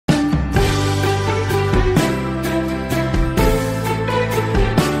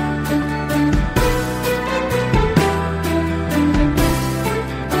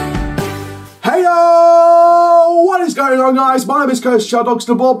on guys, my name is Coast Chad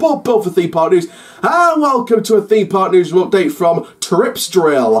Dogster Bob Bill for Theme Park News, and welcome to a Theme Park Newsroom update from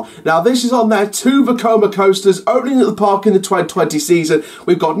Tripsdrill. Now this is on their 2 Vekoma coasters opening at the park in the 2020 season.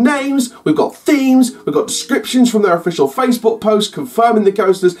 We've got names, we've got themes, we've got descriptions from their official Facebook post confirming the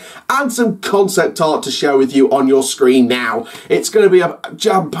coasters, and some concept art to share with you on your screen now. It's going to be a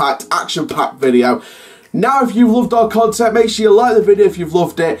jam-packed, action-packed video. Now if you've loved our content, make sure you like the video if you've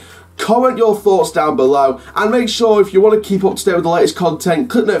loved it. Comment your thoughts down below, and make sure if you want to keep up to date with the latest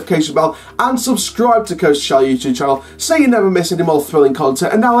content, click the notification bell and subscribe to Coast Chad YouTube channel so you never miss any more thrilling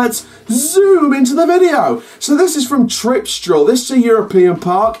content. And now let's zoom into the video. So this is from Tripsdrill. This is a European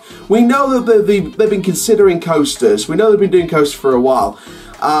park. We know that they've been considering coasters. We know they've been doing coasters for a while.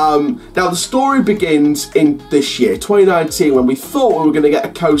 Now the story begins in this year, 2019, when we thought we were going to get a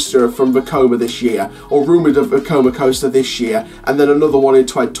coaster from Vekoma this year, or rumoured of a Vekoma coaster this year, and then another one in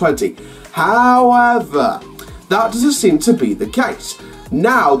 2020. However, that doesn't seem to be the case.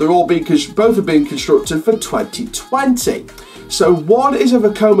 Now they're all both are being constructed for 2020. So one is a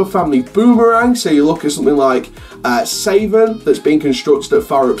Vekoma family boomerang, so you look at something like Savin, that's being constructed at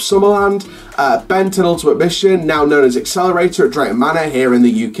Far Up Summerland, Benton Ultimate Mission, now known as Accelerator at Drayton Manor here in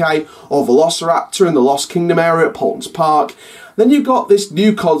the UK, or Velociraptor in the Lost Kingdom area at Paultons Park. Then you've got this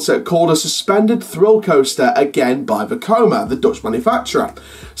new concept called a suspended thrill coaster, again by Vekoma, the Dutch manufacturer.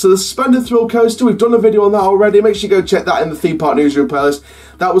 So the suspended thrill coaster, we've done a video on that already. Make sure you go check that in the Theme Park Newsroom playlist.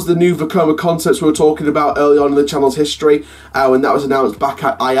 That was the new Vekoma concepts we were talking about early on in the channel's history, when that was announced back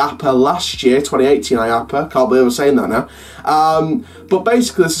at IAAPA last year, 2018 IAAPA. Can't believe I'm saying that now. But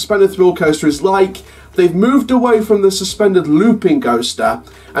basically, the suspended thrill coaster is like they've moved away from the suspended looping coaster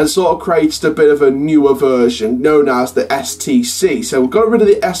and sort of created a bit of a newer version known as the STC. So we've got rid of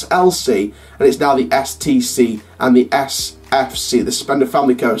the SLC and it's now the STC and the SFC, the Suspended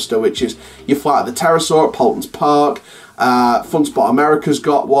Family Coaster, which is you fly at the Pterosaur at Paultons Park. Fun Spot America's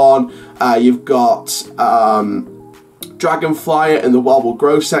got one. You've got Dragonflyer in the Wild Will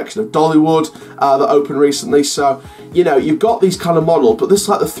Grow section of Dollywood that opened recently. So, you know, you've got these kind of models, but this is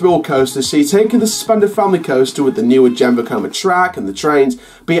like the thrill coaster. So you're taking the Suspended Family Coaster with the newer Gen Vekoma track and the trains,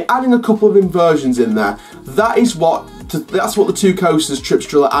 but you're adding a couple of inversions in there. That's what the 2 coasters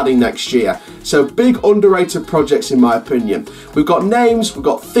Tripsdrill are adding next year. So big underrated projects in my opinion. We've got names, we've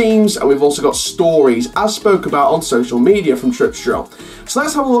got themes, and we've also got stories, as spoke about on social media from Tripsdrill. So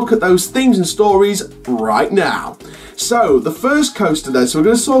let's have a look at those themes and stories right now. So the first coaster then, so we're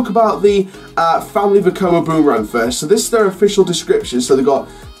going to talk about the Family Vekoma Boomerang first. So this is their official description. So they've got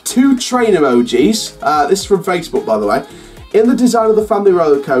 2 train emojis. This is from Facebook, by the way. In the design of the family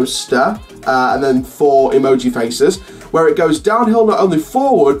roller coaster, and then 4 emoji faces, where it goes downhill not only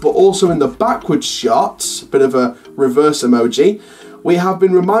forward but also in the backwards shot, bit of a reverse emoji. We have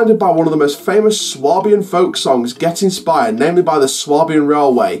been reminded by one of the most famous Swabian folk songs, Get Inspired, namely by the Swabian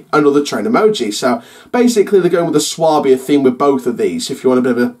Railway, another train emoji. So basically they're going with the Swabia theme with both of these, if you want a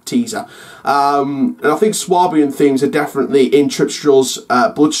bit of a teaser. And I think Swabian themes are definitely in Tripsdrill's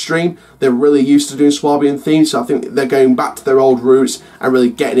bloodstream. They're really used to doing Swabian themes, so I think they're going back to their old roots and really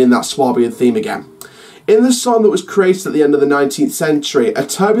getting in that Swabian theme again. In the song that was created at the end of the 19th century, a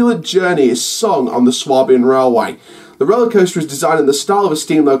turbulent journey is sung on the Swabian Railway. The roller coaster is designed in the style of a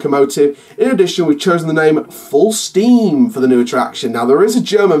steam locomotive. In addition, we've chosen the name Full Steam for the new attraction. Now, there is a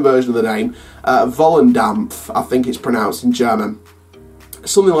German version of the name, Vollendampf, I think it's pronounced in German.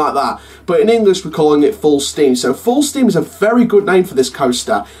 Something like that. But in English, we're calling it Full Steam. So Full Steam is a very good name for this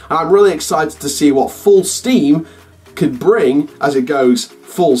coaster. And I'm really excited to see what Full Steam could bring as it goes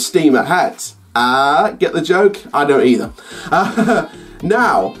full steam ahead. Get the joke? I don't either.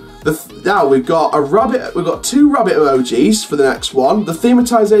 Now we've got a rabbit. We've got 2 rabbit emojis for the next one. The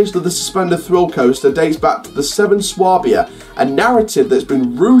thematization of the suspended thrill coaster dates back to the 7 Swabia, a narrative that's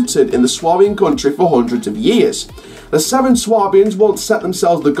been rooted in the Swabian country for hundreds of years. The 7 Swabians once set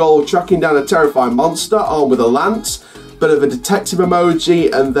themselves the goal of tracking down a terrifying monster armed with a lance, bit of a detective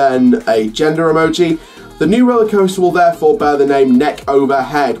emoji, and then a gender emoji. The new roller coaster will therefore bear the name Neck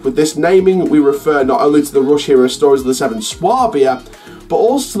Overhead. With this naming, we refer not only to the Rush Hero stories of the 7 Swabia, but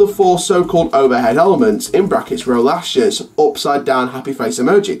also to the 4 so-called overhead elements, in brackets row lashes, upside down happy face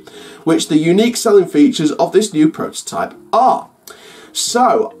emoji, which the unique selling features of this new prototype are.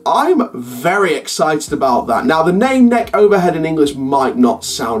 So, I'm very excited about that. Now, the name Neck Overhead in English might not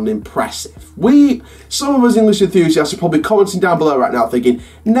sound impressive. Some of us English enthusiasts are probably commenting down below right now thinking,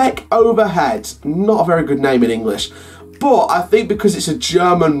 Neck Overhead, not a very good name in English. But I think because it's a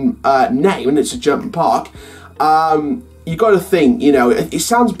German name and it's a German park, you got to think, you know, it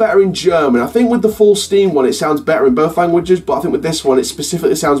sounds better in German. I think with the full Steam one, it sounds better in both languages, but I think with this one, it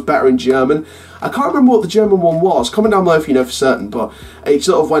specifically sounds better in German. I can't remember what the German one was. Comment down below if you know for certain, but it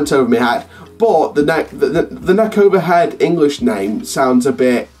sort of went over my head. But the neck overhead English name sounds a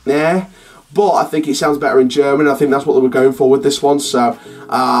bit but I think it sounds better in German. I think that's what they were going for with this one. So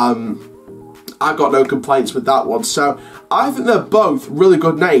I've got no complaints with that one. So I think they're both really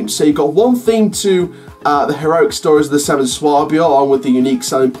good names. So you've got one theme to the heroic stories of the Seven Swabia, along with the unique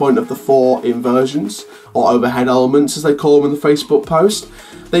selling point of the 4 inversions, or overhead elements as they call them in the Facebook post.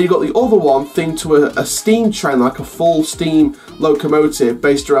 Then you've got the other one themed to a steam train, like a full steam locomotive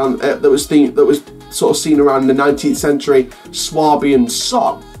based around that was sort of seen around the 19th century Swabian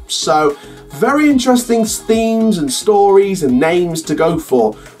song. So very interesting themes and stories and names to go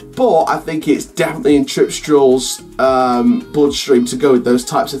for. But I think it's definitely in Tripsdrill's bloodstream to go with those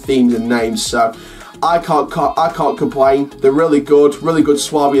types of themes and names. So I can't complain. They're really good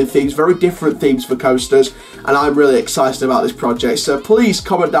Swabian themes, very different themes for coasters, and I'm really excited about this project. So please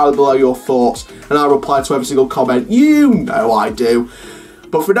comment down below your thoughts, and I'll reply to every single comment. You know I do.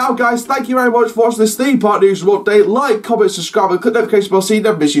 But for now, guys, thank you very much for watching this Theme Park Newsroom update. Like, comment, subscribe, and click the notification bell so you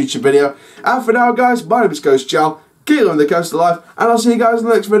never miss a YouTube video. And for now, guys, my name is Ghost Joe. Keep living the coaster life, and I'll see you guys in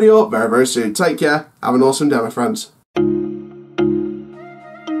the next video very, very soon. Take care. Have an awesome day, my friends.